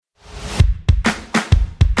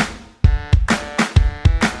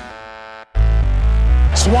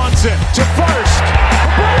Swanson to first. The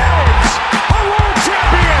Braves are world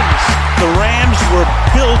champions. The Rams were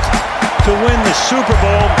built to win the Super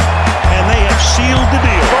Bowl, and they have sealed the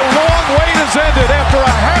deal. The long wait has ended after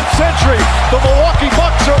a half century. The Milwaukee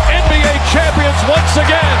Bucks are NBA champions once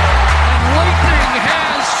again. And lightning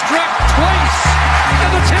has struck twice,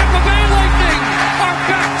 and the Tampa Bay Lightning are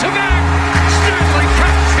back-to-back Stanley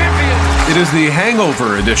Cup champions. It is the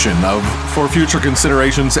hangover edition of For Future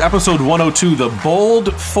Considerations, episode 102, the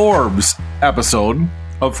Bold Forbes episode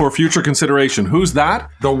of For Future Consideration. Who's that?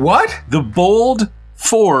 The what? The Bold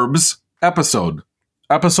Forbes episode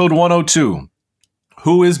 102.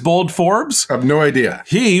 Who is Bold Forbes? I have no idea.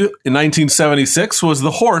 He, in 1976, was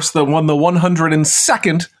the horse that won the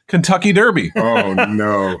 102nd Kentucky Derby. Oh,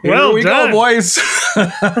 no. Here we go, boys.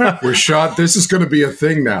 Rashad, this is going to be a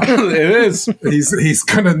thing now. It is. He's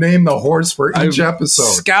going to name the horse for each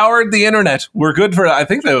episode. Scoured the internet. We're good for, I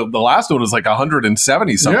think the last one was like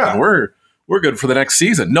 170 something. Yeah. We're good for the next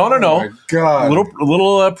season. No. Oh my God. A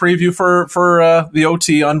little preview for the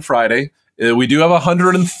OT on Friday. We do have a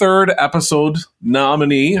 103rd episode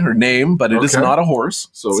nominee or name, but it is not a horse.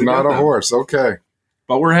 So it's not a horse. Okay.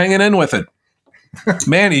 But we're hanging in with it.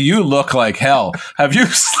 Manny, you look like hell. Have you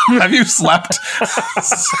slept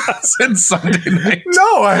since Sunday night?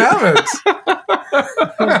 No, I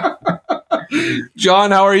haven't. John,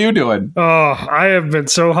 how are you doing? Oh, I have been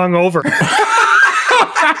so hungover.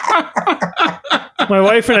 My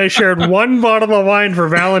wife and I shared one bottle of wine for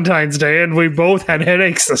Valentine's Day, and we both had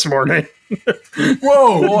headaches this morning.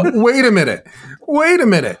 Whoa, wait a minute.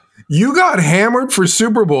 You got hammered for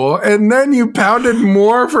Super Bowl, and then you pounded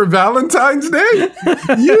more for Valentine's Day?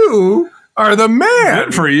 You are the man.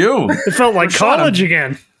 Good for you. It felt like college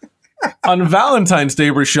again. On Valentine's Day,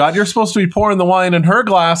 Rashad, you're supposed to be pouring the wine in her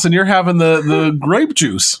glass, and you're having the grape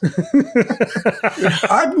juice.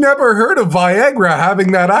 I've never heard of Viagra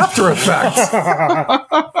having that after effect.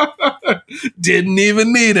 Didn't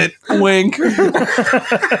even need it. Wink.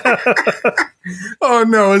 Oh,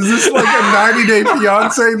 no. Is this like a 90-Day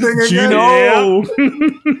Fiancé thing again?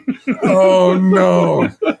 Oh, no.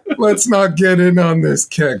 Let's not get in on this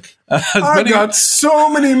kick. I got so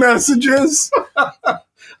many messages.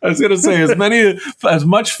 I was going to say, as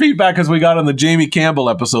much feedback as we got on the Jamie Campbell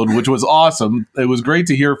episode, which was awesome. It was great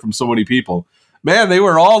to hear from so many people. Man, they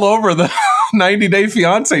were all over the 90-Day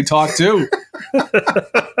Fiancé talk, too.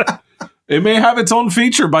 It may have its own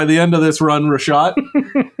feature by the end of this run, Rashad.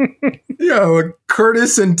 Yeah,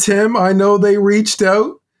 Curtis and Tim, I know they reached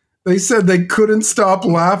out. They said they couldn't stop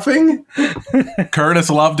laughing. Curtis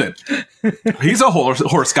loved it. He's a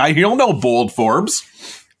horse guy. He'll know Bold Forbes.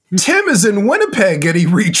 Tim is in Winnipeg, and he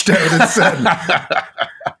reached out and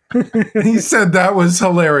said that was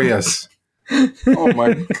hilarious. Oh,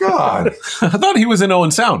 my God. I thought he was in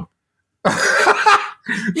Owen Sound.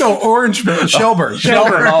 No, Orangeville, Shelburne.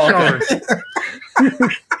 Oh,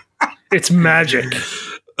 okay. It's magic.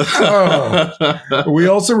 We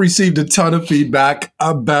also received a ton of feedback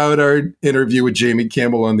about our interview with Jamie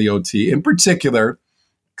Campbell on the OT. In particular,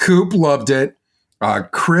 Coop loved it.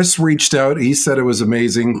 Chris reached out. He said it was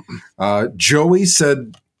amazing. Joey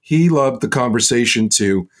said he loved the conversation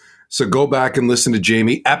too. So go back and listen to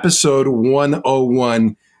Jamie, episode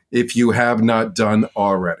 101, if you have not done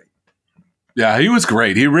already. Yeah, he was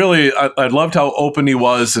great. He really, I loved how open he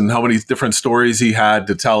was and how many different stories he had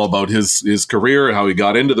to tell about his career and how he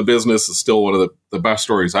got into the business. Is still one of the best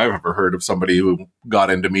stories I've ever heard of somebody who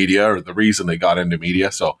got into media or the reason they got into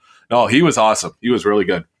media. So, no, he was awesome. He was really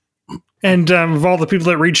good. And of all the people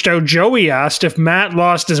that reached out, Joey asked if Matt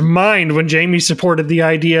lost his mind when Jamie supported the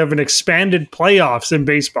idea of an expanded playoffs in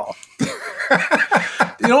baseball.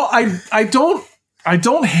 I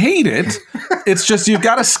don't hate it. It's just you've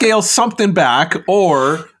got to scale something back,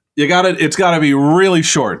 or it's got to be really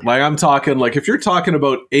short. Like I'm talking, like if you're talking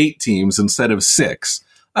about 8 teams instead of 6,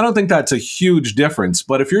 I don't think that's a huge difference.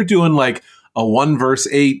 But if you're doing like a 1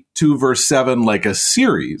 versus 8, 2 versus 7, like a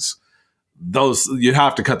series, those you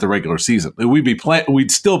have to cut the regular season.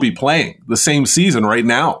 We'd still be playing the same season right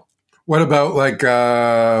now. What about like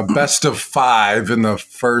best of 5 in the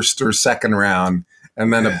first or second round,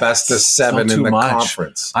 and then a best of 7 in the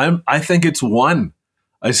conference? I think it's 1.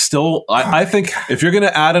 I think if you're going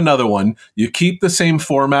to add another one, you keep the same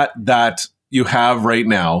format that you have right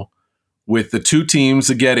now, with the 2 teams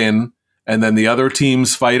that get in, and then the other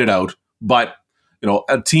teams fight it out. But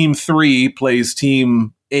a team 3 plays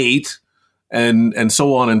team 8. And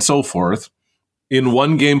so on and so forth in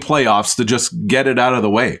 1 game playoffs to just get it out of the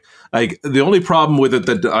way. Like the only problem with it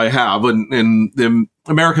that I have, and the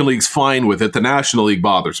American League's fine with it, the National League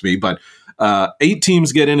bothers me, but 8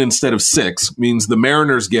 teams get in instead of 6, means the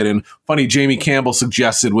Mariners get in. Funny, Jamie Campbell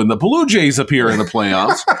suggested when the Blue Jays appear in the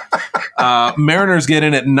playoffs, Mariners get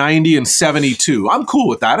in at 90 and 72. I'm cool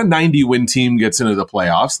with that. A 90-win team gets into the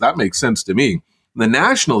playoffs. That makes sense to me. In the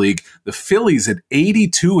National League, the Phillies at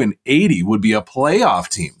 82 and 80 would be a playoff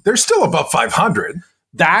team. They're still above 500.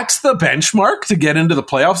 That's the benchmark to get into the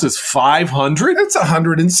playoffs is 500? It's a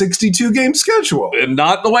 162 game schedule. And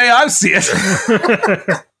not the way I see it.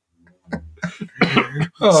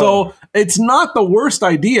 So it's not the worst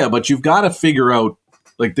idea, but you've got to figure out,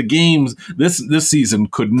 like, the games this season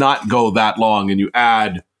could not go that long, and you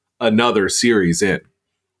add another series in.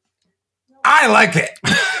 I like it.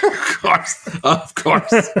 Of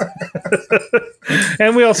course.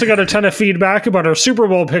 And we also got a ton of feedback about our Super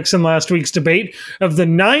Bowl picks in last week's debate. Of the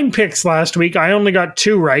 9 picks last week, I only got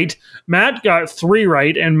 2 right. Matt got 3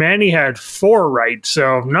 right, and Manny had 4 right.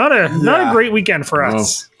 So not a great weekend for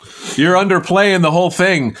us. You're underplaying the whole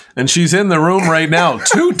thing, and she's in the room right now.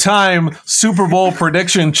 2-time Super Bowl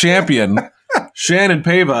prediction champion, Shannon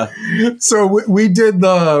Pava. So we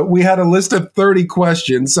had a list of 30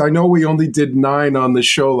 questions. I know we only did 9 on the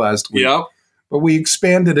show last week. Yep. But we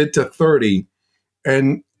expanded it to 30.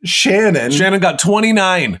 And Shannon got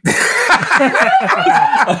 29.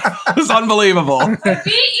 It's unbelievable. I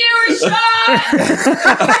beat you, Sean!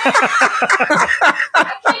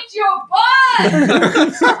 I kicked your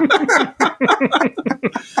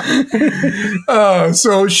butt!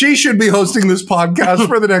 So she should be hosting this podcast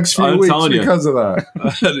for the next few weeks because of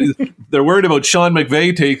that. They're worried about Sean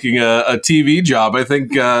McVay taking a TV job. I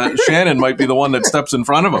think Shannon might be the one that steps in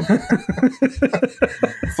front of him.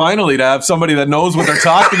 Finally, to have somebody that knows what they're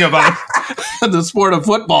talking about the sport of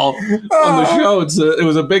football on the show, it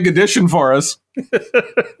was a big addition for us.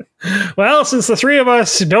 Well, since the 3 of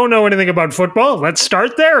us don't know anything about football, let's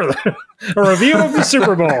start there. A review of the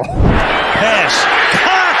Super Bowl. Pass.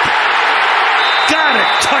 Caught. Got it.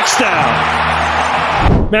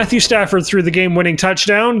 Touchdown. Matthew Stafford threw the game-winning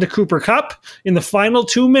touchdown to Cooper Kupp in the final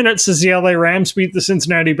 2 minutes as the LA Rams beat the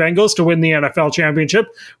Cincinnati Bengals to win the NFL championship.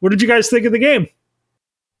 What did you guys think of the game?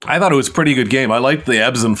 I thought it was a pretty good game. I liked the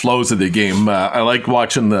ebbs and flows of the game. I liked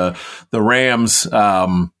watching the Rams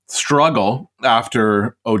struggle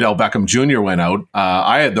after Odell Beckham Jr. went out.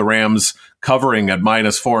 I had the Rams covering at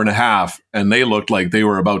 -4.5, and they looked like they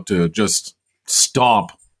were about to just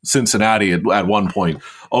stomp Cincinnati at one point.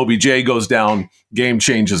 OBJ goes down, game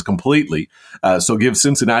changes completely. So give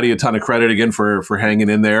Cincinnati a ton of credit again for hanging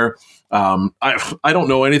in there. I don't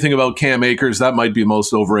know anything about Cam Akers. That might be the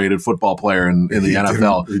most overrated football player in the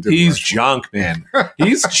NFL. He's junk, man.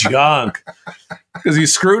 He's junk. Because he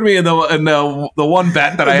screwed me in the one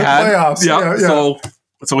bet that I had. Playoffs. Yeah.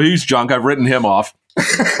 So he's junk. I've written him off.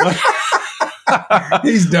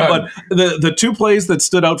 He's done. But the 2 plays that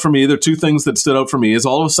stood out for me, the 2 things that stood out for me is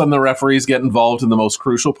all of a sudden the referees get involved in the most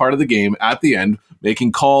crucial part of the game at the end,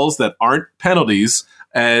 making calls that aren't penalties.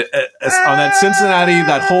 On that Cincinnati,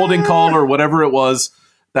 that holding call or whatever it was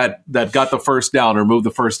that got the first down or moved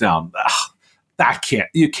the first down.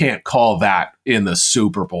 You can't call that in the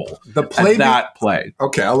Super Bowl. The play play.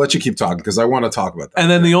 Okay, I'll let you keep talking because I want to talk about that. And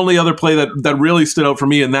then the only other play that really stood out for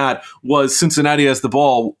me in that was Cincinnati has the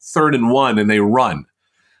ball 3rd and 1 and they run.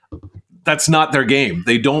 That's not their game.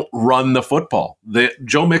 They don't run the football.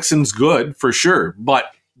 Joe Mixon's good for sure, but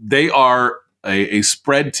they are a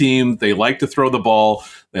spread team. They like to throw the ball.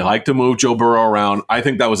 They like to move Joe Burrow around. I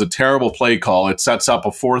think that was a terrible play call. It sets up a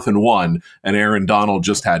 4th and 1, and Aaron Donald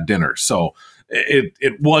just had dinner. So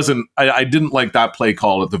it wasn't. I didn't like that play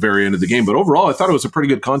call at the very end of the game, but overall, I thought it was a pretty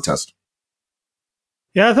good contest.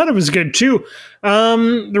 Yeah, I thought it was good too.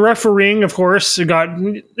 The refereeing, of course, it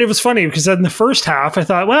was funny because in the first half, I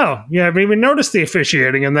thought, wow, you haven't even noticed the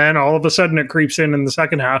officiating. And then all of a sudden it creeps in the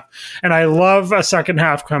second half. And I love a second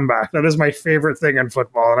half comeback. That is my favorite thing in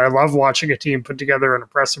football. And I love watching a team put together an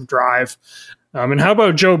impressive drive. And how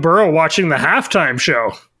about Joe Burrow watching the halftime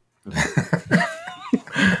show?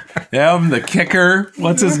 The kicker,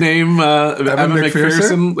 what's his name? Evan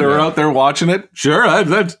McPherson. They were out there watching it. Sure,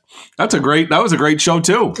 that was a great show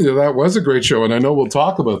too. Yeah, that was a great show, and I know we'll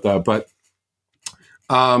talk about that. But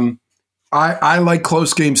I like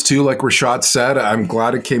close games too. Like Rashad said, I'm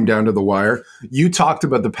glad it came down to the wire. You talked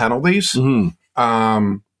about the penalties.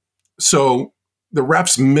 Mm-hmm. So the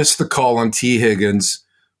refs missed the call on T. Higgins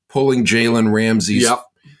pulling Jalen Ramsey's. Yep.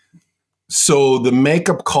 So the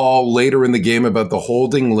makeup call later in the game about the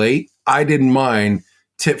holding late, I didn't mind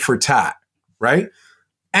tit for tat, right?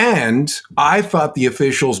 And I thought the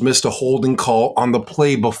officials missed a holding call on the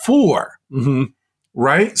play before,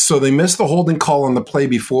 right? So they missed the holding call on the play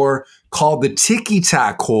before, called the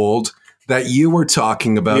ticky-tack hold that you were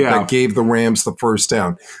talking about that gave the Rams the first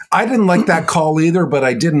down. I didn't like that call either, but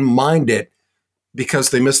I didn't mind it because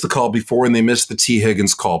they missed the call before and they missed the T.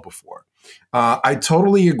 Higgins call before. I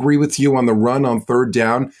totally agree with you on the run on third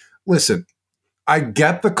down. Listen, I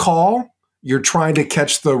get the call. You're trying to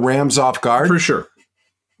catch the Rams off guard. For sure.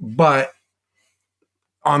 But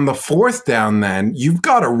on the fourth down, then, you've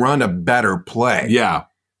got to run a better play. Yeah.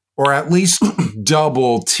 Or at least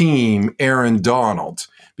double team Aaron Donald.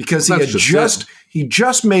 Because he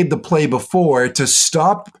just made the play before to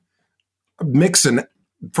stop Mixon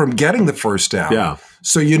from getting the first down. Yeah.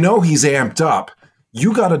 So you know he's amped up.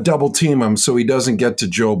 You got to double team him so he doesn't get to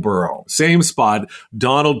Joe Burrow. Same spot.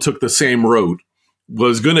 Donald took the same route.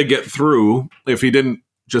 Was going to get through if he didn't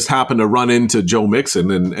just happen to run into Joe Mixon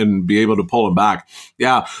and be able to pull him back.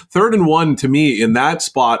 Yeah, 3rd and 1 to me in that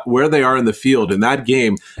spot where they are in the field in that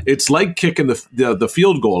game, it's like kicking the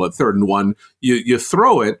field goal at 3rd and 1. You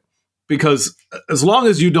throw it because as long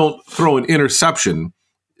as you don't throw an interception,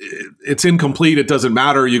 it's incomplete. It doesn't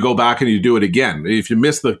matter. You go back and you do it again. If you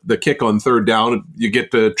miss the kick on 3rd down, you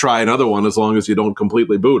get to try another one as long as you don't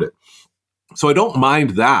completely boot it. So I don't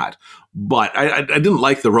mind that. But I didn't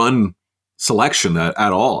like the run selection at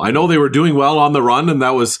all. I know they were doing well on the run, and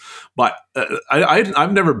that was. But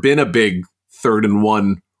I've never been a big 3rd and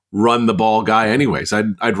 1 run the ball guy. Anyways,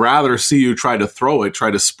 I'd rather see you try to throw it,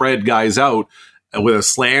 try to spread guys out with a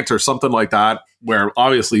slant or something like that, where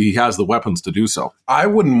obviously he has the weapons to do so. I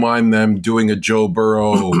wouldn't mind them doing a Joe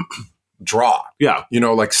Burrow draw. Yeah,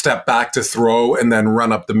 like step back to throw and then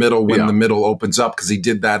run up the middle when the middle opens up because he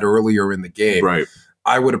did that earlier in the game. Right.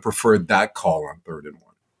 I would have preferred that call on 3rd and 1.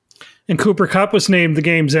 And Cooper Kupp was named the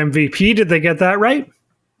game's MVP. Did they get that right?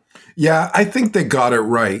 Yeah, I think they got it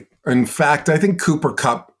right. In fact, I think Cooper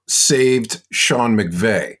Kupp saved Sean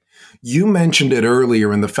McVay. You mentioned it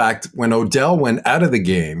earlier in the fact when Odell went out of the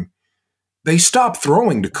game, they stopped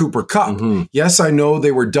throwing to Cooper Kupp. Mm-hmm. Yes, I know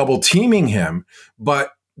they were double teaming him,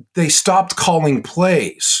 but they stopped calling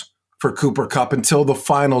plays for Cooper Kupp until the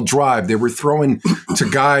final drive. They were throwing to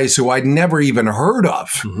guys who I'd never even heard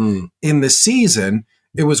of in the season.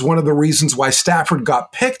 It was one of the reasons why Stafford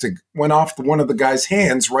got picked. It went off one of the guy's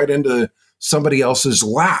hands right into somebody else's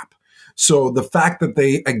lap. So the fact that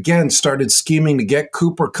they, again, started scheming to get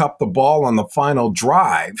Cooper Kupp the ball on the final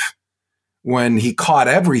drive when he caught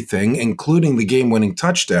everything, including the game-winning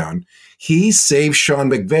touchdown, he saved Sean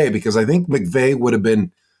McVay because I think McVay would have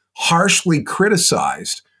been harshly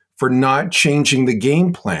criticized for not changing the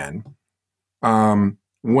game plan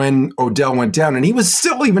when Odell went down. And he was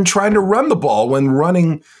still even trying to run the ball when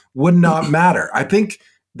running would not matter. I think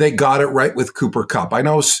they got it right with Cooper Kupp. I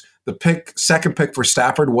know the second pick for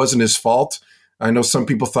Stafford wasn't his fault. I know some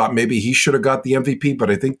people thought maybe he should have got the MVP,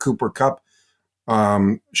 but I think Cooper Kupp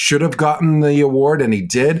should have gotten the award, and he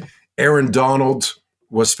did. Aaron Donald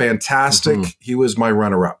was fantastic. Mm-hmm. He was my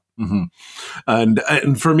runner-up. Mm-hmm.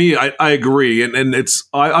 And for me, I agree. And it's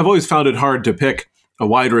I've always found it hard to pick a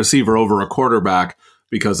wide receiver over a quarterback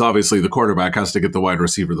because obviously the quarterback has to get the wide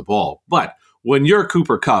receiver the ball. But when you're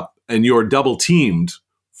Cooper Kupp and you're double teamed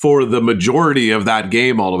for the majority of that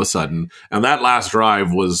game all of a sudden, and that last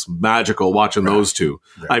drive was magical watching those two.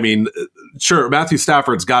 Yeah. I mean, sure, Matthew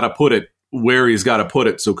Stafford's got to put it where he's got to put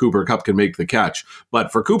it so Cooper Kupp can make the catch.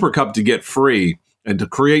 But for Cooper Kupp to get free and to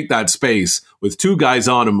create that space with two guys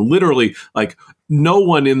on him, literally, like no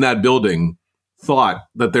one in that building thought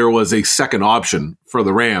that there was a second option for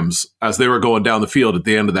the Rams as they were going down the field at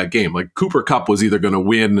the end of that game. Like Cooper Kupp was either going to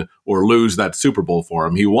win or lose that Super Bowl for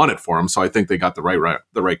him. He won it for him, so I think they got the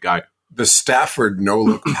right guy. The Stafford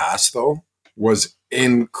no-look pass, though, was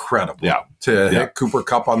incredible. Yeah. To hit Cooper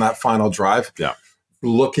Kupp on that final drive. Yeah.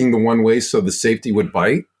 Looking the one way so the safety would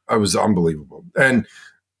bite. It was unbelievable. And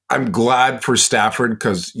I'm glad for Stafford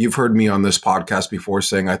because you've heard me on this podcast before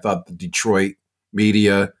saying I thought the Detroit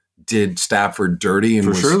media did Stafford dirty and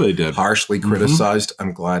for sure they did. Harshly criticized.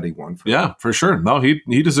 I'm glad he won. For sure. No,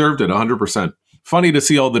 he deserved it 100%. Funny to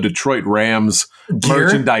see all the Detroit Rams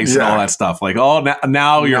merchandise and all that stuff. Like,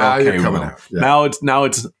 now you're okay with it. Yeah. Now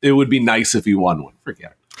it would be nice if you won one.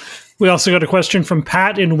 Forget it. We also got a question from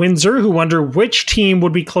Pat in Windsor who wonder which team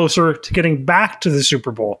would be closer to getting back to the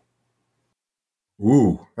Super Bowl.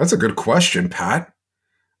 Ooh, that's a good question, Pat.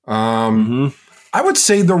 I would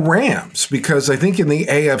say the Rams because I think in the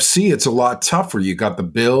AFC it's a lot tougher. You got the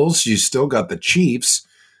Bills, you still got the Chiefs,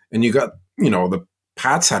 and you got, the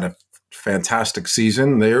Pats had a fantastic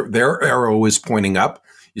season. Their arrow is pointing up.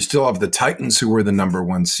 You still have the Titans who were the number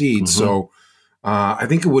one seed. Mm-hmm. So I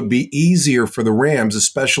think it would be easier for the Rams,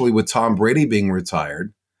 especially with Tom Brady being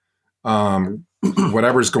retired.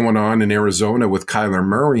 Whatever's going on in Arizona with Kyler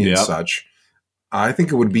Murray and such. I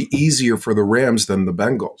think it would be easier for the Rams than the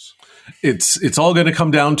Bengals. It's all going to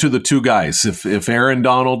come down to the two guys. If Aaron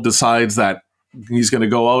Donald decides that he's going to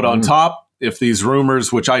go out on top, if these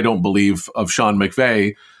rumors, which I don't believe of Sean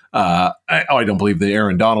McVay, I don't believe the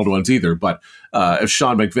Aaron Donald ones either, but if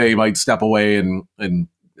Sean McVay might step away and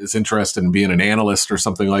is interested in being an analyst or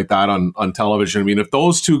something like that on television, I mean, if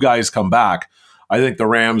those two guys come back, I think the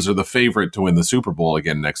Rams are the favorite to win the Super Bowl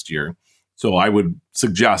again next year. So I would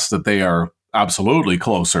suggest that they are absolutely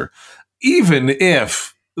closer. Even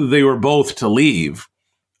if they were both to leave,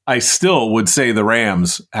 I still would say the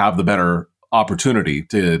Rams have the better opportunity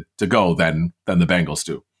to go than the Bengals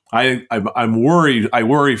do. I'm worried. I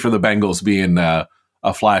worry for the Bengals being a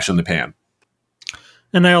flash in the pan.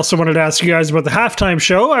 And I also wanted to ask you guys about the halftime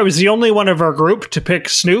show. I was the only one of our group to pick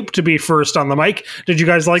Snoop to be first on the mic. Did you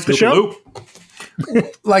guys like the show?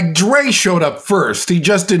 Like Dre showed up first. He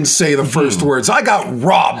just didn't say the first words. I got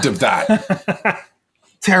robbed of that.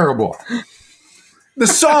 Terrible. The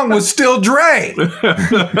song was still Dre.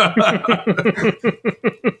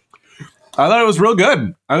 I thought it was real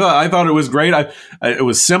good. I thought it was great. It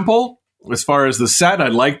was simple as far as the set. I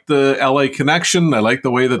liked the LA connection. I liked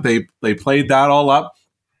the way that they played that all up.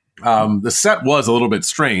 The set was a little bit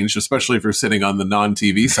strange, especially if you're sitting on the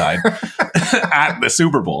non-TV side at the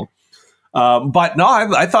Super Bowl. But no,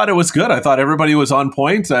 I thought it was good. I thought everybody was on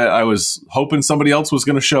point. I was hoping somebody else was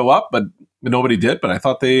going to show up, but nobody did. But I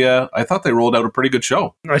thought they rolled out a pretty good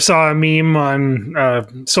show. I saw a meme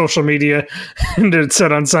on social media, and it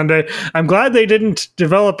said on Sunday, "I'm glad they didn't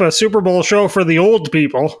develop a Super Bowl show for the old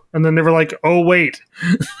people." And then they were like, "Oh wait,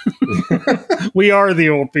 we are the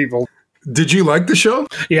old people." Did you like the show?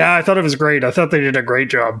 Yeah, I thought it was great. I thought they did a great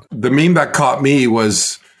job. The meme that caught me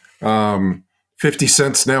was 50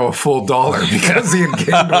 cents now a full dollar because he had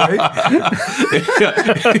gained weight.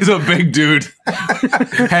 He's a big dude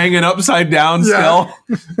hanging upside down still.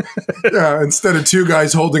 Yeah, instead of 2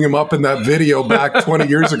 guys holding him up in that video back 20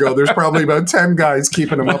 years ago, there's probably about 10 guys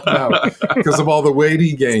keeping him up now because of all the weight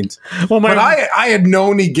he gained. But I had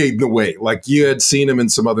known he gained the weight. Like you had seen him in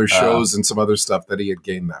some other shows and some other stuff that he had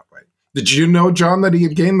gained that weight. Did you know, John, that he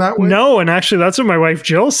had gained that weight? No, and actually that's what my wife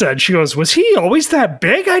Jill said. She goes, "Was he always that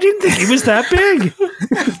big? I didn't think he was that big."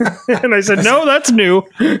 And I said, "No, that's new."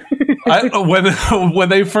 When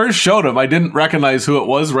they first showed him, I didn't recognize who it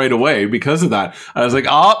was right away because of that. I was like,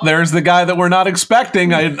 "Oh, there's the guy that we're not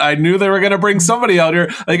expecting." I knew they were going to bring somebody out here.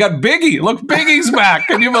 They got Biggie. Look, Biggie's back.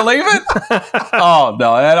 Can you believe it? Oh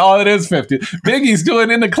no, it is 50. Biggie's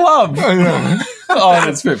doing in the club. Oh,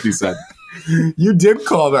 it's 50 Cent. You did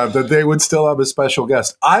call that they would still have a special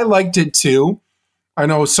guest. I liked it too. I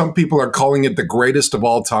know some people are calling it the greatest of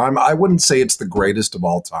all time. I wouldn't say it's the greatest of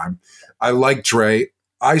all time. I like Dre.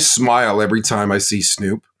 I smile every time I see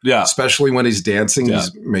Snoop. Yeah. Especially when he's dancing. Yeah.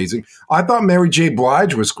 He's amazing. I thought Mary J.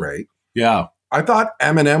 Blige was great. Yeah. I thought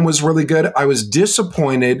Eminem was really good. I was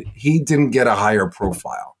disappointed he didn't get a higher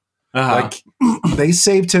profile. Like they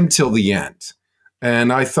saved him till the end.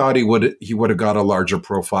 And I thought he would have got a larger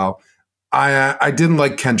profile. I didn't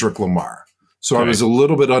like Kendrick Lamar, so I was a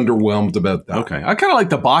little bit underwhelmed about that. Okay, I kind of like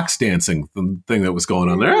the box dancing thing that was going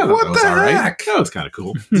on there. What the heck? That was kind of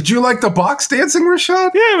cool. Did you like the box dancing,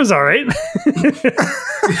 Rashad? Yeah, it was all right.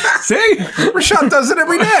 See, Rashad does it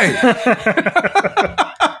every day.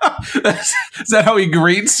 Is that how he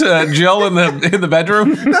greets Jill in the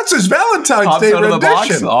bedroom? That's his Valentine's Day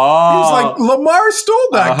rendition. Oh. He was like, Lamar stole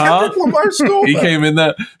that. Kendrick Lamar stole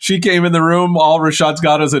that. She came in the room. All Rashad's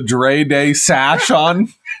got is a Dre Day sash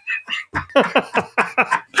on.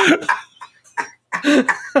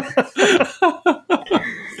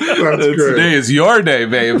 Today is your day,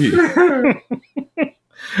 baby.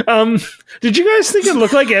 Did you guys think it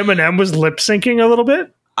looked like Eminem was lip syncing a little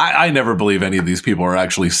bit? I never believe any of these people are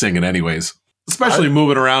actually singing anyways, especially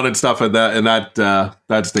moving around and stuff at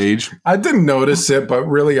that stage. I didn't notice it, but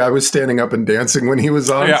really I was standing up and dancing when he was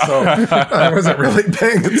on, so I wasn't really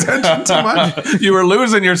paying attention too much. You were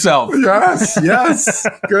losing yourself. Yes.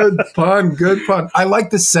 Good pun. I like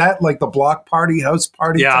the set, like the block party, house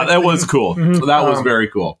party. Yeah, that was cool. Mm-hmm. That was very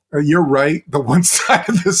cool. You're right. The one side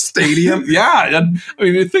of the stadium. Yeah. I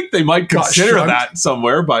mean, I think they might consider that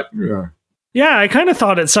somewhere, but... Yeah, I kind of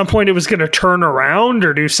thought at some point it was going to turn around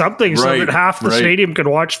or do something so that half the stadium could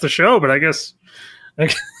watch the show. But I guess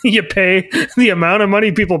you pay the amount of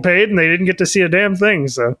money people paid and they didn't get to see a damn thing.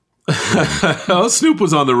 So, oh, Snoop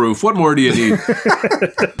was on the roof. What more do you need? Can you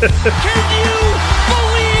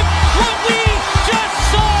believe what we just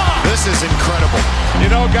saw? This is incredible.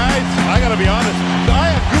 You know, guys, I got to be honest.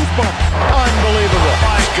 I have goosebumps. Unbelievable.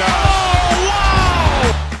 My God.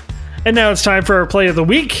 And now it's time for our play of the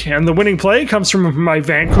week, and the winning play comes from my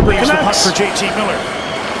Vancouver Leaves the puck Canucks. for JT Miller.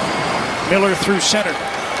 Miller through center.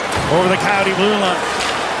 Over the Coyote blue line.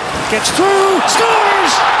 Gets through.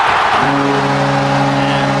 Scores!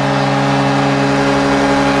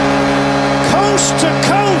 Coast to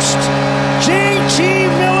coast. JT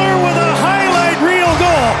Miller with a highlight reel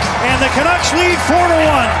goal. And the Canucks lead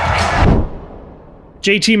 4-1.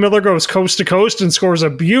 JT Miller goes coast to coast and scores a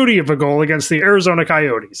beauty of a goal against the Arizona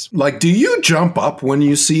Coyotes. Like, do you jump up when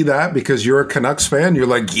you see that because you're a Canucks fan? You're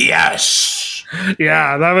like, yes.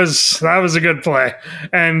 Yeah, that was a good play.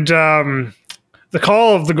 And the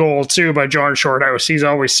call of the goal, too, by John Shorthouse, he's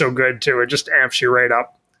always so good, too. It just amps you right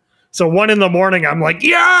up. So 1 a.m, I'm like,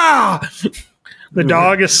 yeah! The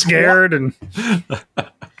dog is scared. And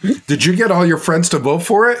Did you get all your friends to vote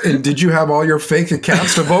for it? And did you have all your fake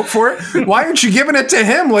accounts to vote for it? Why aren't you giving it to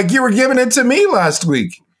him like you were giving it to me last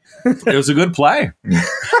week? It was a good play.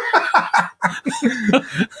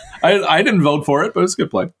 I didn't vote for it, but it's a good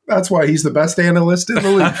play. That's why he's the best analyst in the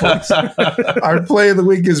league, folks. Our play of the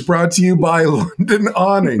week is brought to you by London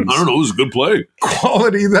Awnings. I don't know. It was a good play.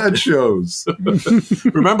 Quality that shows.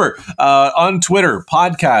 Remember, on Twitter,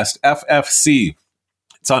 podcast FFC.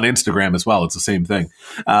 It's on Instagram as well. It's the same thing.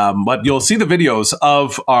 But you'll see the videos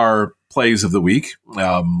of our plays of the week.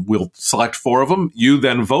 We'll select 4 of them. You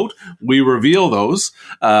then vote. We reveal those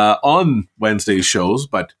on Wednesday's shows,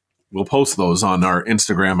 but we'll post those on our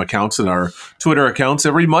Instagram accounts and our Twitter accounts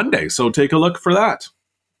every Monday. So take a look for that.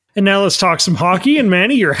 And now let's talk some hockey. And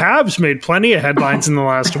Manny, your Habs made plenty of headlines in the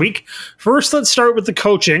last week. First, let's start with the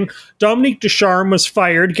coaching. Dominique Ducharme was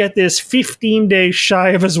fired, get this, 15 days shy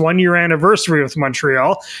of his 1-year anniversary with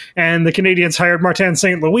Montreal. And the Canadiens hired Martin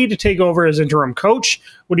St. Louis to take over as interim coach.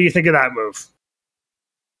 What do you think of that move?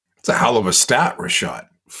 It's a hell of a stat, Rashad.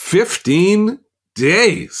 15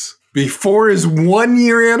 days. Before his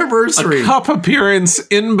 1-year anniversary. A cup appearance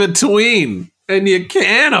in between. And you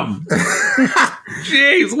can him.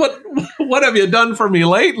 Jeez, what have you done for me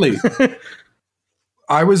lately?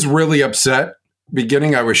 I was really upset.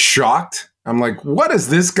 Beginning, I was shocked. I'm like, what has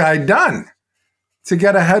this guy done to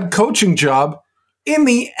get a head coaching job in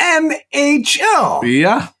the NHL?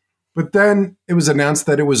 Yeah. But then it was announced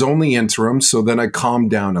that it was only interim, so then I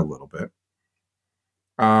calmed down a little bit.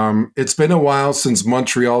 It's been a while since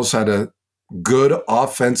Montreal's had a good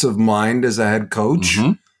offensive mind as a head coach.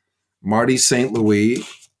 Mm-hmm. Marty St. Louis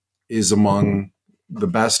is among the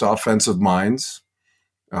best offensive minds,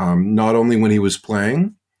 not only when he was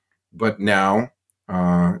playing, but now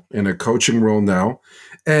in a coaching role now.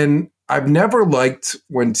 And I've never liked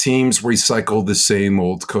when teams recycle the same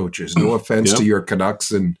old coaches. No offense to your Canucks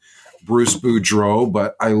and Bruce Boudreau,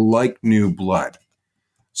 but I like new blood.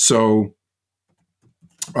 So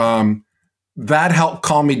that helped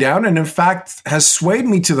calm me down, and in fact has swayed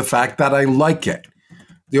me to the fact that I like it.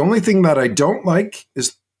 The only thing that I don't like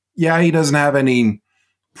is, he doesn't have any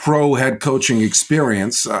pro head coaching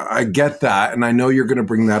experience. I get that, and I know you're going to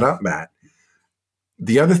bring that up, Matt.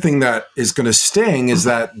 The other thing that is going to sting is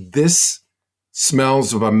that this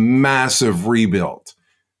smells of a massive rebuild,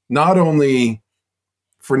 not only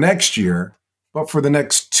for next year, but for the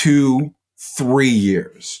next 2-3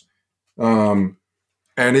 years. And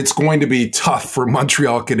it's going to be tough for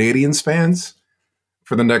Montreal Canadiens fans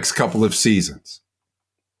for the next couple of seasons.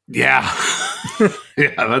 Yeah.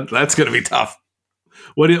 That's going to be tough.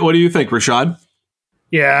 What do you think, Rashad?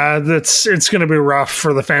 Yeah, it's going to be rough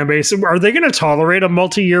for the fan base. Are they going to tolerate a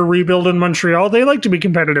multi-year rebuild in Montreal? They like to be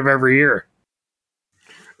competitive every year.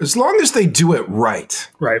 As long as they do it right.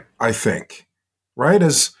 Right. I think. Right?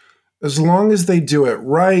 As long as they do it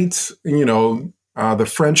right,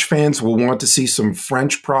 the French fans will want to see some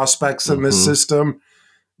French prospects in this system.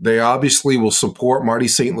 They obviously will support Marty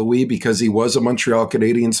St. Louis because he was a Montreal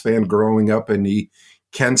Canadiens fan growing up and he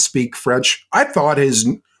can speak French. I thought his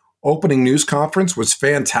opening news conference was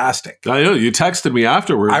fantastic. I know. You texted me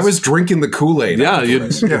afterwards. I was drinking the Kool-Aid. Yeah,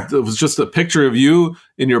 it was just a picture of you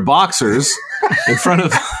in your boxers in front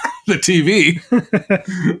of the TV.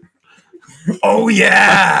 Oh,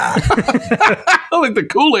 yeah. I like the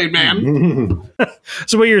Kool-Aid man.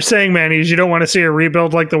 So what you're saying, Manny, is you don't want to see a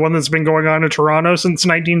rebuild like the one that's been going on in Toronto since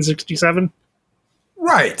 1967?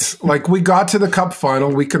 Right. Like, we got to the Cup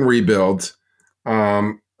final. We can rebuild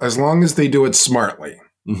as long as they do it smartly.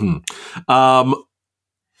 Mm-hmm.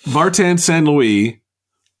 Martin St. Louis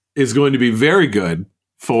is going to be very good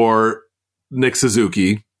for Nick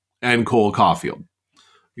Suzuki and Cole Caulfield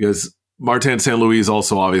because Martin St. Louis is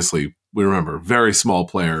also obviously, we remember, very small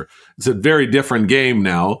player. It's a very different game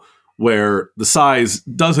now where the size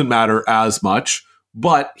doesn't matter as much,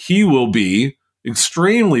 but he will be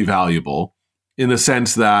extremely valuable in the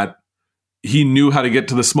sense that he knew how to get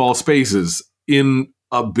to the small spaces in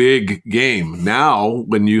a big game. Now,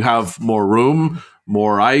 when you have more room,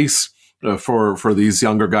 more ice for these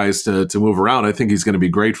younger guys to move around, I think he's going to be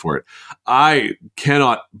great for it. I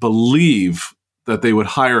cannot believe that they would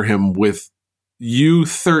hire him with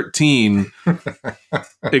U13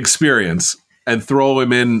 experience and throw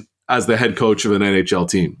him in as the head coach of an NHL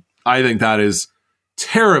team. I think that is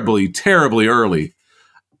terribly, terribly early.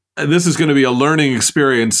 And this is going to be a learning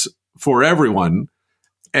experience for everyone.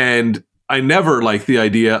 And I never like the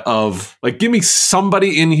idea of, like, give me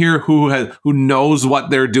somebody in here who knows what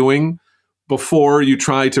they're doing before you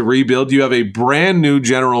try to rebuild. You have a brand new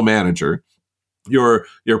general manager. Your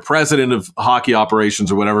president of hockey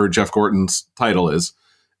operations, or whatever Jeff Gorton's title is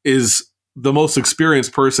the most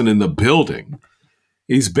experienced person in the building.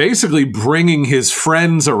 He's basically bringing his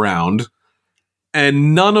friends around,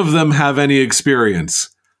 and none of them have any experience.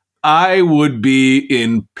 I would be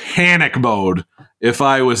in panic mode if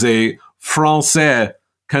I was a Français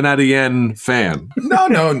Canadien fan.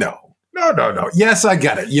 No. Yes, I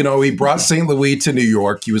get it. You know, he brought St. Louis to New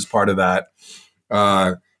York. He was part of that.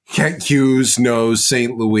 Kent Hughes knows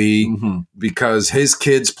St. Louis because his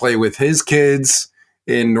kids play with his kids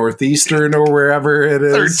in Northeastern or wherever it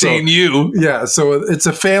is. 13U. Yeah, so it's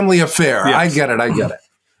a family affair. Yes. I get it.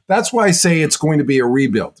 That's why I say it's going to be a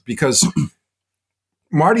rebuild, because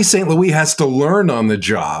Marty St. Louis has to learn on the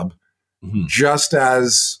job, just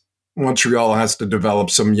as Montreal has to develop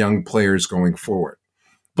some young players going forward.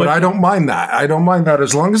 But I don't mind that.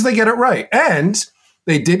 As long as they get it right. And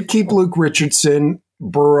they did keep Luke Richardson,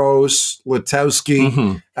 Burroughs,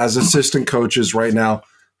 Letowski as assistant coaches right now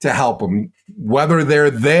to help them. Whether they're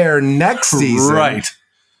there next season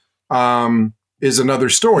is another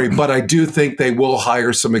story. But I do think they will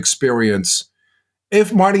hire some experience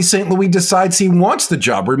if Marty St. Louis decides he wants the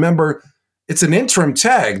job. Remember, it's an interim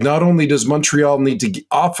tag. Not only does Montreal need to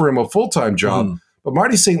offer him a full-time job, but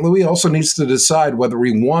Marty St. Louis also needs to decide whether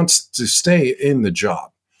he wants to stay in the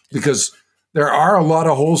job, because there are a lot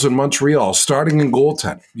of holes in Montreal, starting in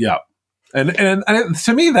goaltending. Yeah. And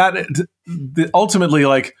to me, that ultimately,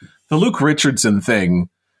 like, the Luke Richardson thing,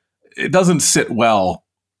 it doesn't sit well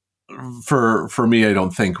for me, I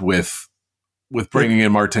don't think, with bringing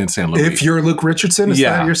in Martin St. Louis. If you're Luke Richardson, is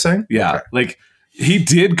that what you're saying? Yeah. Okay. Like, he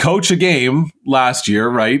did coach a game last year,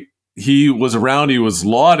 right? He was around. He was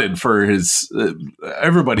lauded for his.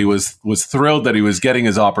 Everybody was thrilled that he was getting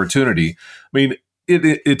his opportunity. I mean,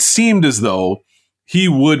 it seemed as though he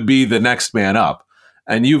would be the next man up,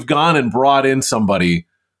 and you've gone and brought in somebody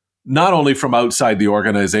not only from outside the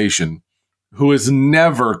organization who has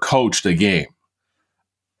never coached a game.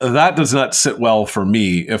 That does not sit well for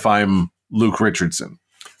me if I'm Luke Richardson.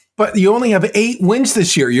 But you only have 8 wins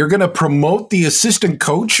this year. You're going to promote the assistant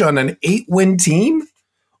coach on an 8-win team?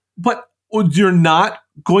 But you're not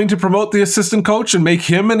going to promote the assistant coach and make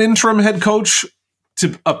him an interim head coach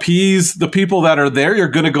to appease the people that are there. You're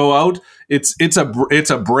going to go out. It's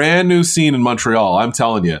a brand new scene in Montreal. I'm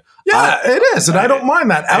telling you. Yeah, it is. And I don't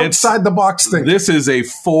mind that outside the box thing. This is a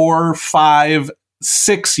 4, 5,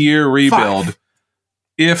 6 year rebuild. 5.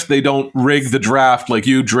 If they don't rig the draft like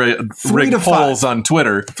you rig polls on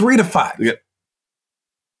Twitter. 3 to 5.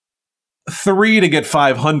 3 to get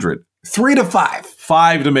 500. 3 to 5.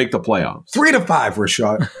 5 to make the playoffs. 3 to 5,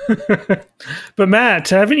 Rashad. But Matt,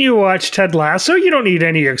 haven't you watched Ted Lasso? You don't need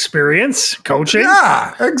any experience coaching.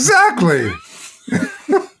 Yeah, exactly.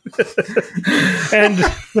 And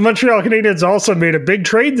the Montreal Canadiens also made a big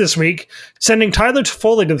trade this week, sending Tyler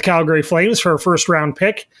Toffoli to the Calgary Flames for a first-round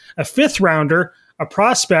pick, a fifth-rounder, a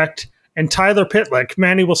prospect, and Tyler Pitlick.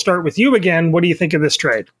 Manny, we'll start with you again. What do you think of this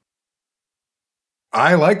trade?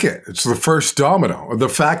 I like it. It's the first domino. The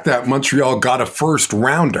fact that Montreal got a first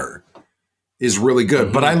rounder is really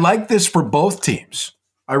good. But I like this for both teams.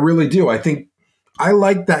 I really do. I think I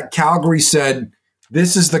like that Calgary said,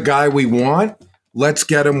 this is the guy we want. Let's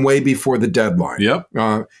get him way before the deadline. Yep.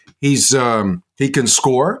 He can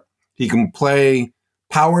score. He can play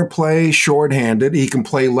power play shorthanded. He can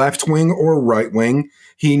play left wing or right wing.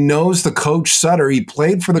 He knows the coach Sutter. He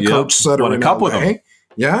played for the coach Sutter won a cup with him.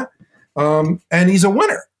 Yeah. And he's a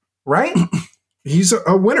winner, right? He's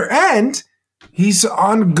a winner. And he's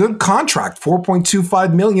on good contract,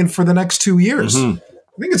 $4.25 million for the next 2 years. I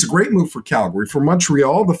think it's a great move for Calgary. For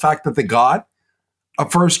Montreal, the fact that they got a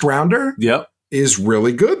first rounder is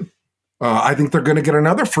really good. I think they're going to get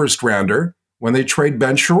another first rounder when they trade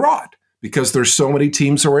Ben Sherrod, because there's so many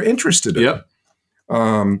teams who are interested in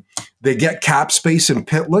him. They get cap space in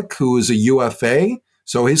Pitlick, who is a UFA.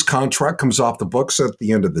 So his contract comes off the books at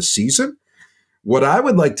the end of the season. What I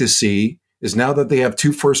would like to see is, now that they have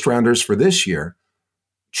 2 first rounders for this year,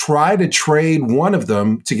 try to trade one of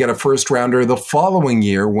them to get a first rounder the following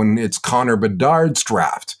year when it's Connor Bedard's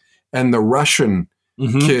draft and the Russian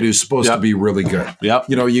kid who's supposed to be really good. Yep.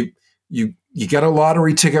 You know, you get a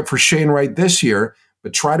lottery ticket for Shane Wright this year,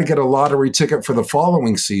 but try to get a lottery ticket for the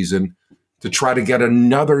following season to try to get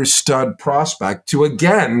another stud prospect to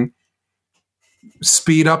again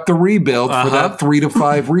speed up the rebuild for that 3 to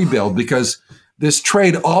 5 rebuild, because this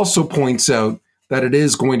trade also points out that it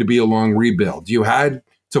is going to be a long rebuild. You had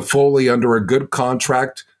Toffoli under a good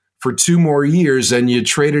contract for 2 more years and you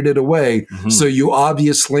traded it away. So you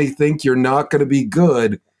obviously think you're not going to be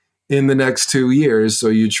good in the next 2 years, so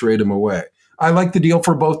you trade him away. I like the deal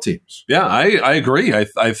for both teams. Yeah, I agree.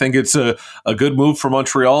 I think it's a good move for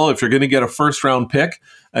Montreal if you're going to get a first-round pick,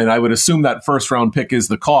 and I would assume that first-round pick is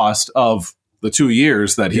the cost of the 2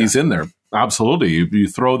 years that he's in there. Absolutely. You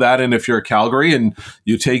throw that in if you're Calgary, and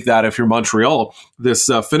you take that if you're Montreal. This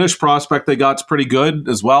Finnish prospect they got's pretty good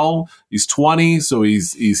as well. He's 20, so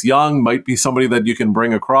he's young, might be somebody that you can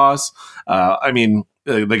bring across. I mean,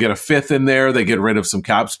 they get a 5th in there. They get rid of some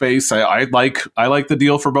cap space. I like the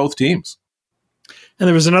deal for both teams. And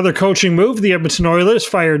there was another coaching move. The Edmonton Oilers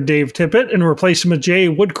fired Dave Tippett and replaced him with Jay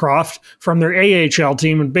Woodcroft from their AHL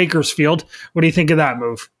team in Bakersfield. What do you think of that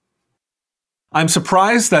move? I'm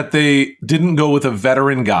surprised that they didn't go with a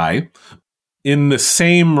veteran guy, in the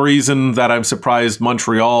same reason that I'm surprised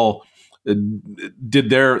Montreal did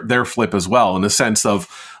their flip as well, in the sense of,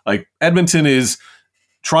 like, Edmonton is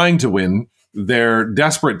trying to win. They're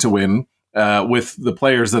desperate to win with the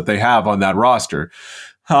players that they have on that roster.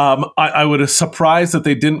 I would have surprised that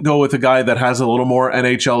they didn't go with a guy that has a little more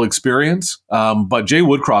NHL experience. But Jay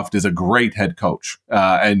Woodcroft is a great head coach,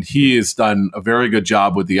 and he has done a very good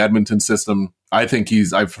job with the Edmonton system. I think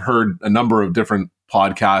I've heard a number of different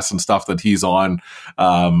podcasts and stuff that he's on.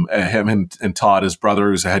 Him and Todd, his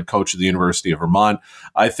brother, is a head coach at the University of Vermont.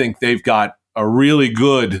 I think they've got a really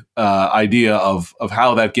good idea of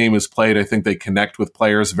how that game is played. I think they connect with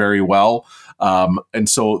players very well. And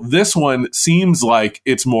so this one seems like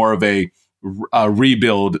it's more of a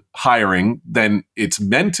rebuild hiring than it's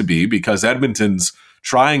meant to be, because Edmonton's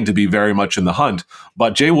trying to be very much in the hunt.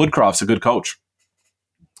 But Jay Woodcroft's a good coach.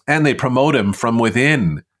 And they promote him from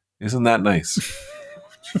within. Isn't that nice?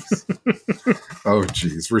 Oh,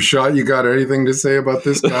 geez. Rashad, you got anything to say about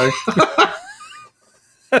this guy?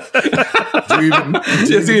 Has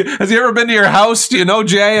he ever been to your house? Do you know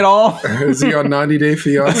Jay at all? Is he on 90 Day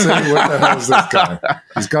Fiance? What the hell is this guy?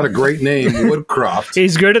 He's got a great name, Woodcroft.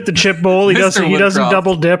 He's good at the chip bowl. He doesn't Woodcroft.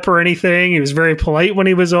 double dip or anything. He was very polite when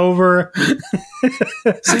he was over.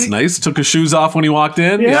 That's nice. Took his shoes off when he walked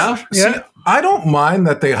in. Yeah. See, I don't mind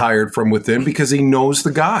that they hired from within, because he knows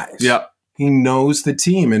the guys. Yeah. He knows the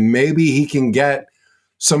team, and maybe he can get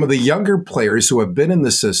some of the younger players who have been in the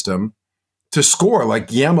system to score, like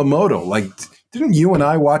Yamamoto. Like, didn't you and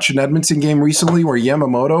I watch an Edmonton game recently where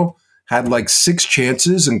Yamamoto had like 6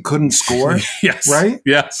 chances and couldn't score? Yes. Right?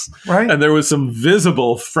 Yes. Right? And there was some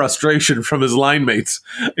visible frustration from his line mates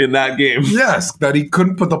in that game. Yes, that he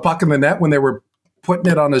couldn't put the puck in the net when they were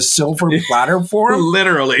putting it on a silver platter for him.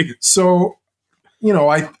 Literally. So, you know,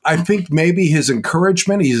 I think maybe his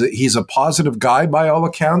encouragement, he's a positive guy by all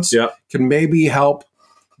accounts, can maybe help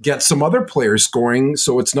get some other players scoring,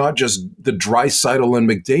 so it's not just the Draisaitl and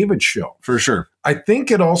McDavid show. For sure. I think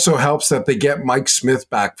it also helps that they get Mike Smith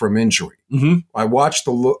back from injury. I watched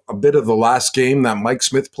a bit of the last game that Mike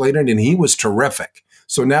Smith played in, and he was terrific.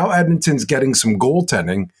 So now Edmonton's getting some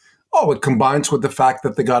goaltending. Oh, it combines with the fact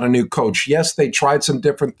that they got a new coach. Yes, they tried some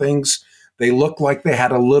different things. They looked like they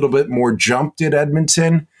had a little bit more jump, did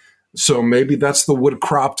Edmonton. So maybe that's the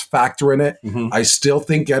Woodcroft factor in it. I still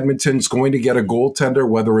think Edmonton's going to get a goaltender,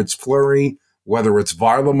 whether it's Fleury, whether it's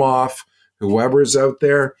Varlamov, whoever's out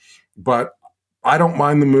there. But I don't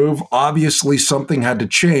mind the move. Obviously, something had to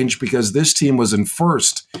change, because this team was in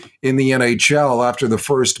first in the NHL after the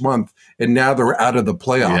first month, and now they're out of the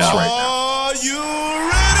playoffs right now. Are you ready?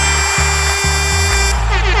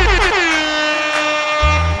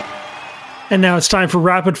 And now it's time for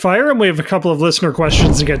Rapid Fire, and we have a couple of listener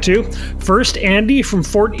questions to get to. First, Andy from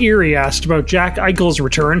Fort Erie asked about Jack Eichel's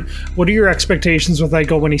return. What are your expectations with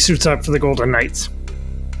Eichel when he suits up for the Golden Knights?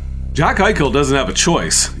 Jack Eichel doesn't have a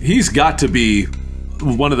choice. He's got to be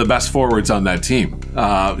one of the best forwards on that team.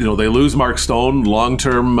 They lose Mark Stone,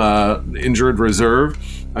 long-term injured reserve.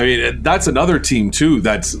 I mean, that's another team, too,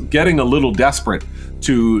 that's getting a little desperate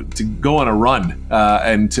to go on a run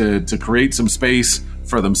and to create some space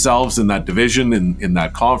for themselves in that division, in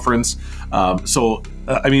that conference.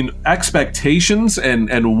 Expectations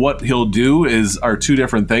and what he'll do are two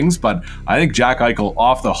different things, but I think Jack Eichel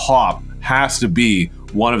off the hop has to be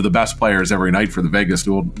one of the best players every night for the Vegas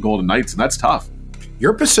Golden Knights, and that's tough.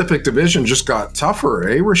 Your Pacific Division just got tougher,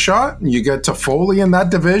 eh, Rashad? You get Toffoli in that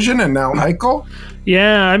division and now Eichel?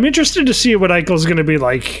 Yeah, I'm interested to see what Eichel's going to be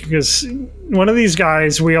like, because one of these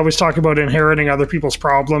guys, we always talk about inheriting other people's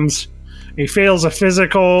problems. He fails a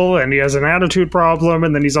physical, and he has an attitude problem,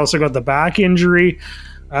 and then he's also got the back injury.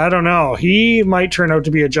 I don't know. He might turn out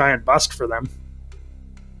to be a giant bust for them.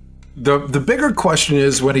 The bigger question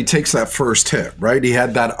is when he takes that first hit, right? He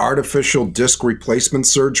had that artificial disc replacement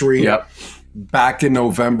surgery back in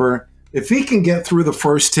November. If he can get through the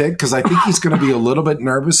first hit, because I think he's going to be a little bit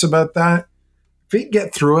nervous about that, if he can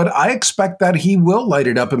get through it, I expect that he will light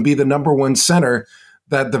it up and be the number one center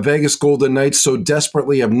that the Vegas Golden Knights so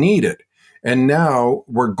desperately have needed. And now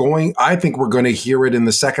I think we're going to hear it in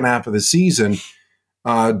the second half of the season,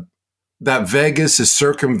 that Vegas is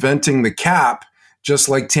circumventing the cap, just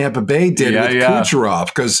like Tampa Bay did with Kucherov,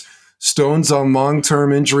 because Stone's on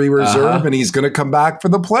long-term injury reserve, and he's going to come back for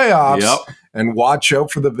the playoffs. And watch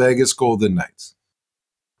out for the Vegas Golden Knights.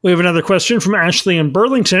 We have another question from Ashley in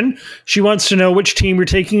Burlington. She wants to know which team you're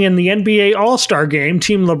taking in the NBA All-Star Game,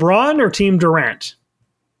 Team LeBron or Team Durant?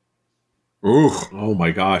 Ooh. Oh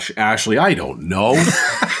my gosh, Ashley, I don't know.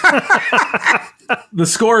 The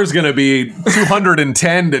score is going to be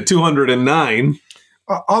 210 to 209.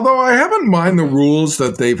 Although I haven't mind the rules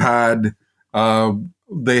that they've had.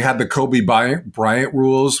 They had the Kobe Bryant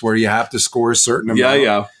rules where you have to score a certain amount.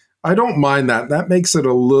 Yeah. I don't mind that. That makes it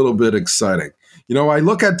a little bit exciting. You know, I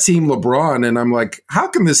look at Team LeBron and I'm like, how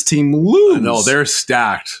can this team lose? No, they're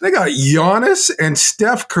stacked. They got Giannis and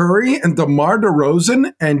Steph Curry and DeMar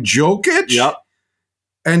DeRozan and Jokic. Yep.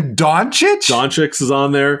 And Doncic. Doncic is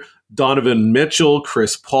on there. Donovan Mitchell,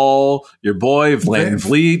 Chris Paul, your boy, Van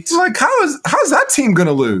Vliet. Like, how's that team going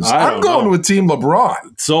to lose? I'm going with Team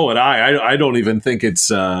LeBron. So would I. I don't even think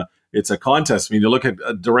it's a contest. I mean, you look at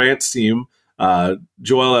Durant's team, Joel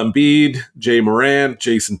Embiid, Jay Morant,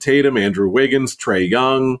 Jason Tatum, Andrew Wiggins, Trae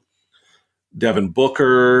Young, Devin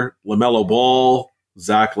Booker, LaMelo Ball,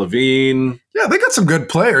 Zach LaVine. Yeah, they got some good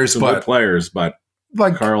players, but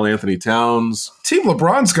like Karl Anthony Towns. Team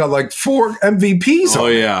LeBron's got like 4 MVPs. Oh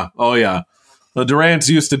yeah. Well, Durant's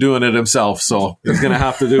used to doing it himself, so he's going to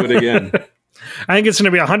have to do it again. I think it's going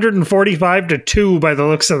to be 145 to 2 by the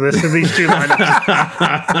looks of these two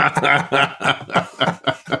lineups.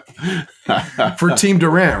 For Team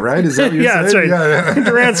Durant, right? Is that what you're saying? That's right. Yeah.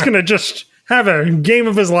 Durant's going to just have a game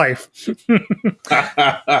of his life.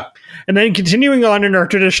 And then continuing on in our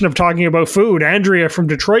tradition of talking about food, Andrea from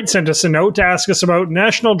Detroit sent us a note to ask us about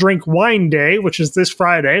National Drink Wine Day, which is this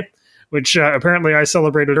Friday, which apparently I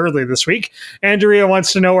celebrated early this week. Andrea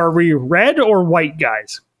wants to know, are we red or white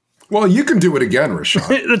guys? Well, you can do it again, Rashad.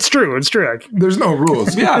 It's true. There's no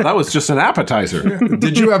rules. Yeah, that was just an appetizer.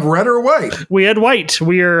 Did you have red or white? We had white.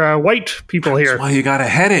 We are white people here. That's why you got a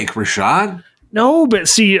headache, Rashad. No, but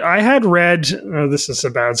see, I had red. Oh, this is a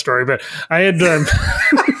bad story, but I had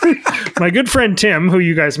my good friend Tim, who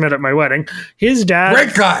you guys met at my wedding. His dad,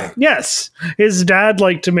 great guy. Yes, his dad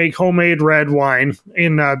liked to make homemade red wine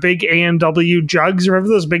in big A&W jugs. Remember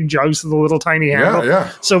those big jugs with the little tiny handle?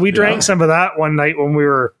 Yeah. So we drank some of that one night when we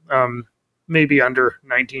were maybe under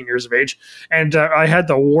 19 years of age, and I had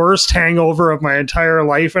the worst hangover of my entire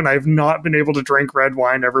life, and I've not been able to drink red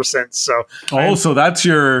wine ever since. So so that's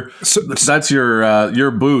your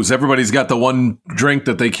booze. Everybody's got the one drink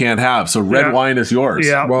that they can't have, so red wine is yours.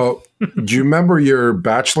 Yeah. Well, do you remember your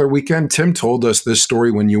bachelor weekend? Tim told us this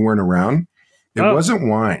story when you weren't around. It wasn't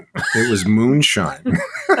wine. It was moonshine.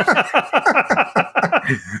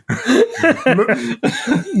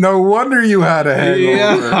 No wonder you had a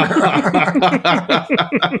hangover. Yeah.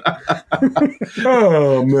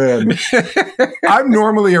 Oh, man. I'm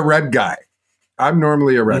normally a red guy.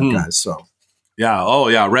 So. Yeah. Oh,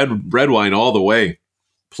 yeah. Red wine all the way.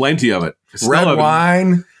 Plenty of it. Red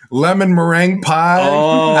wine. Lemon meringue pie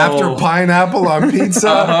after pineapple on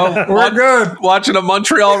pizza. We're good. Watching a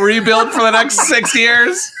Montreal rebuild for the next 6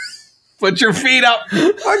 years. Put your feet up.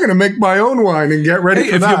 I'm going to make my own wine and get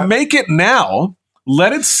ready for that. If you make it now,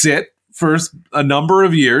 let it sit for a number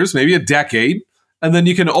of years, maybe a decade, and then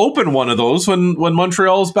you can open one of those when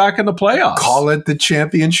Montreal's back in the playoffs. Call it the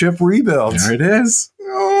championship rebuild. There it is.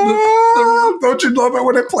 Oh, don't you love it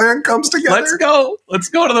when a plan comes together? Let's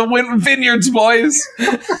go to the vineyards, boys.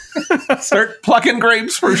 Start plucking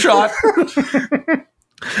grapes for a shot.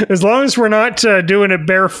 As long as we're not doing it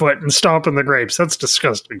barefoot and stomping the grapes. That's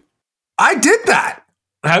disgusting. I did that.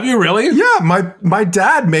 Have you really? Yeah, my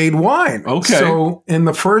dad made wine. Okay. So in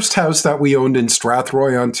the first house that we owned in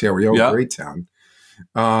Strathroy, Ontario, great town,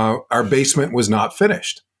 our basement was not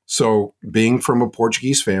finished. So being from a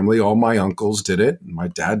Portuguese family, all my uncles did it. My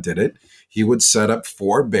dad did it. He would set up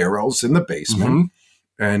 4 barrels in the basement.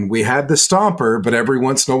 And we had the stomper, but every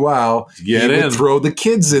once in a while, he would throw the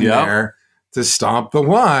kids in there to stomp the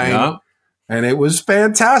wine. Yep. And it was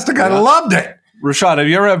fantastic. I loved it. Rashad, have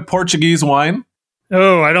you ever had Portuguese wine?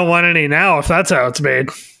 Oh, I don't want any now if that's how it's made.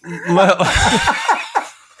 I've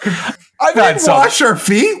had some. Wash our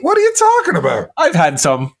feet? What are you talking about? I've had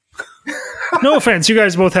some. No offense, you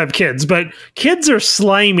guys both have kids, but kids are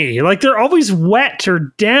slimy. Like they're always wet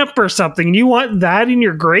or damp or something. And you want that in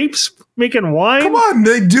your grapes making wine? Come on,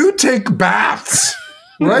 they do take baths.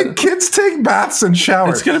 Right? Kids take baths and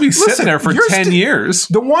showers. It's going to be sitting there for 10 years.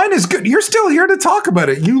 The wine is good. You're still here to talk about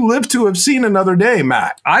it. You live to have seen another day,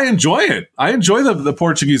 Matt. I enjoy it. I enjoy the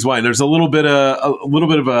Portuguese wine. There's a little bit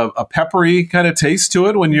of a peppery kind of taste to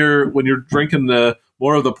it when you're drinking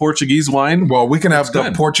more of the Portuguese wine. Well, we can have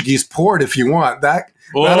the Portuguese port if you want.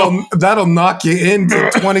 That'll knock you into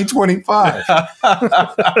 2025.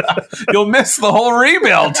 You'll miss the whole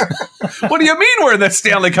rebuild. What do you mean we're in the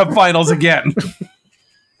Stanley Cup Finals again?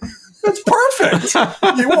 That's perfect.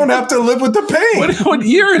 You won't have to live with the pain. What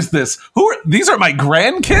year is this? These are my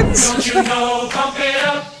grandkids? Don't you know, pump it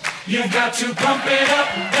up. You've got to pump it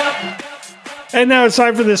up. And now it's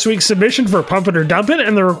time for this week's submission for Pump It or Dump It.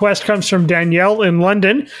 And the request comes from Danielle in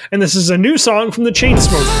London. And this is a new song from the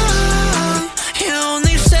Chainsmokers.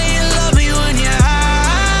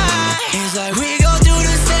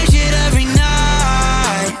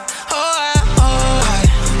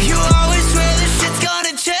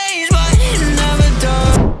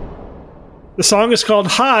 The song is called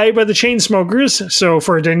High by the Chainsmokers. So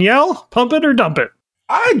for Danielle, pump it or dump it.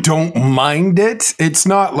 I don't mind it. It's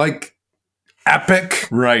not like epic.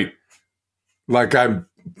 Right. Like I'm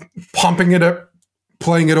pumping it up,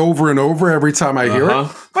 playing it over and over every time I hear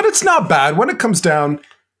it. But it's not bad. When it comes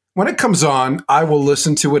on, I will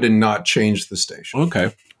listen to it and not change the station.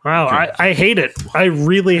 Okay. Wow, okay. I hate it. I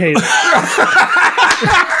really hate it.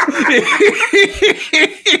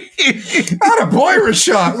 Atta boy,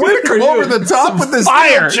 Rashad. Way to come over the top with this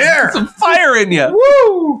chair. Some fire in you.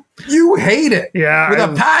 Woo! You hate it. Yeah. With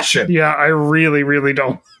a passion. Yeah, I really, really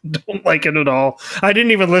don't like it at all. I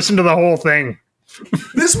didn't even listen to the whole thing.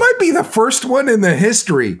 This might be the first one in the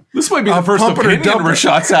history. This might be the first opinion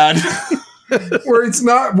Rashad's had. Where it's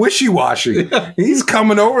not wishy-washy. He's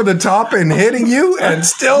coming over the top and hitting you and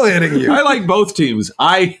still hitting you. I like both teams.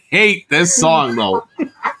 I hate this song, though.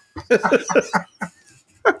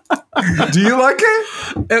 Do you like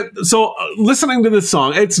it? So, listening to this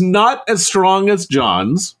song, it's not as strong as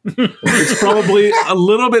John's. It's probably a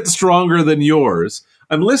little bit stronger than yours.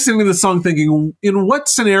 I'm listening to this song thinking, in what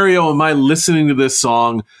scenario am I listening to this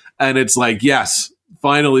song? And it's like, yes,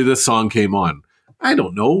 finally this song came on. I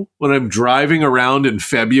don't know. When I'm driving around in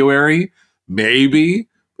February, maybe.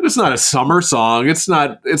 But it's not a summer song. It's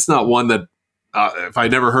not one that, if I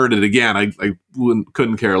never heard it again, I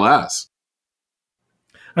couldn't care less.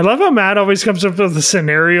 I love how Matt always comes up with a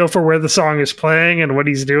scenario for where the song is playing and what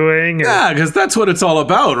he's doing. Yeah, because that's what it's all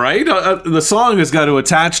about, right? The song has got to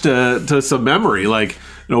attach to some memory. Like,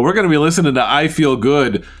 we're going to be listening to I Feel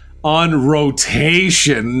Good on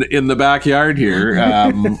rotation in the backyard here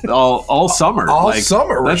all summer. All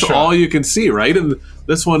summer. That's all you can see, right? And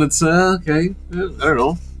this one, it's okay. I don't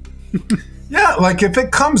know. Yeah, like if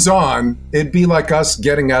it comes on, it'd be like us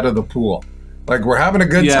getting out of the pool. Like we're having a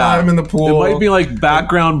good time in the pool. It might be like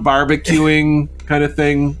background barbecuing kind of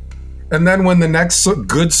thing. And then when the next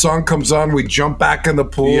good song comes on, we jump back in the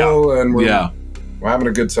pool and we're having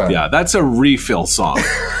a good time. Yeah, that's a refill song.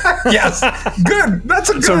 Yes, good.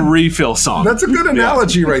 That's a refill song. That's a good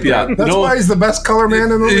analogy right there. Yeah. That's why he's the best color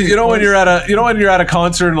man in the league. When you're at a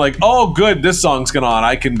concert and like, oh, good, this song's going on.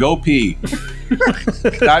 I can go pee.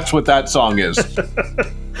 That's what that song is.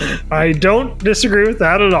 I don't disagree with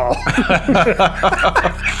that at all.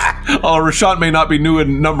 Rashad may not be new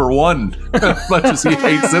in number one as much as he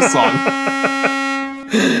hates this song.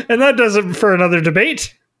 And that does it for another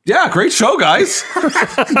debate. Yeah, great show, guys.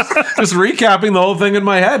 Just recapping the whole thing in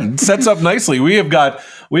my head. It sets up nicely. We've got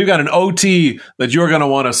an OT that you're going to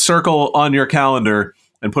want to circle on your calendar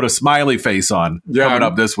and put a smiley face on coming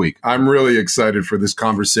up this week. I'm really excited for this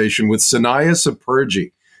conversation with Sanaya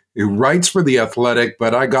Saperji, who writes for The Athletic,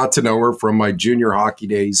 but I got to know her from my junior hockey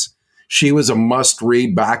days. She was a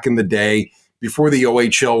must-read back in the day before the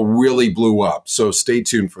OHL really blew up. So stay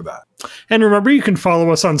tuned for that. And remember, you can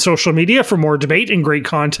follow us on social media for more debate and great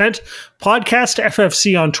content. Podcast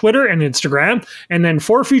FFC on Twitter and Instagram, and then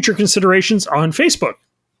for future considerations on Facebook.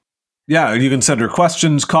 Yeah, you can send her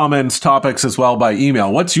questions, comments, topics as well by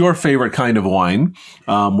email. What's your favorite kind of wine?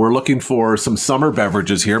 We're looking for some summer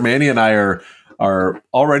beverages here. Manny and I are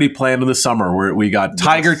already planning the summer. We got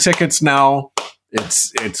Tiger tickets now.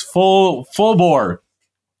 It's full bore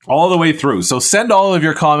all the way through. So send all of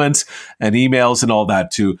your comments and emails and all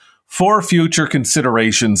that to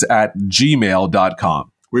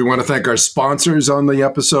forfutureconsiderations@gmail.com. We want to thank our sponsors on the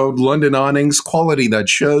episode, London Awnings, quality that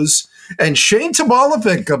shows, and Shane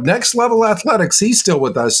Tabalovic of Next Level Athletics. He's still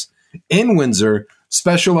with us in Windsor,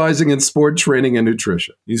 specializing in sport training and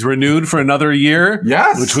nutrition. He's renewed for another year,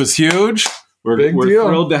 Yes. which was huge. We're Big deal.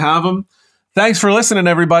 thrilled to have him. Thanks for listening,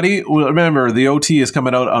 everybody. Remember, the OT is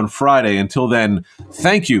coming out on Friday. Until then,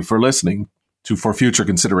 thank you for listening to For Future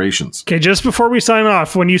Considerations. Okay, just before we sign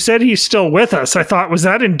off, when you said he's still with us, I thought, was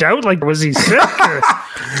that in doubt? Like, was he sick? Or?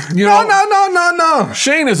 You know, No.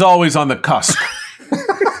 Shane is always on the cusp.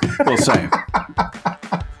 We'll say.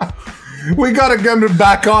 We got to get him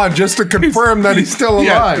back on just to confirm that he's still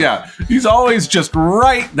alive. Yeah. He's always just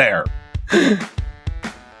right there.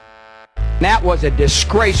 That was a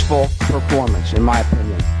disgraceful performance, in my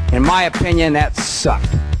opinion. In my opinion, that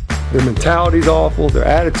sucked. Their mentality's awful. Their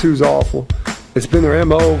attitude's awful. It's been their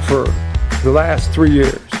MO for the last 3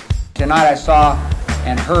 years. Tonight I saw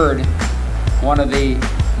and heard one of the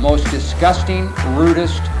most disgusting,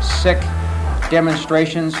 rudest, sick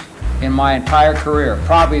demonstrations in my entire career.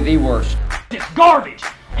 Probably the worst. It's garbage.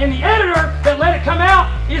 And the editor that let it come out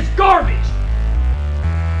is garbage.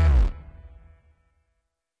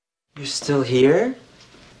 You're still here?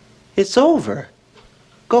 It's over.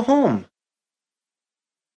 Go home.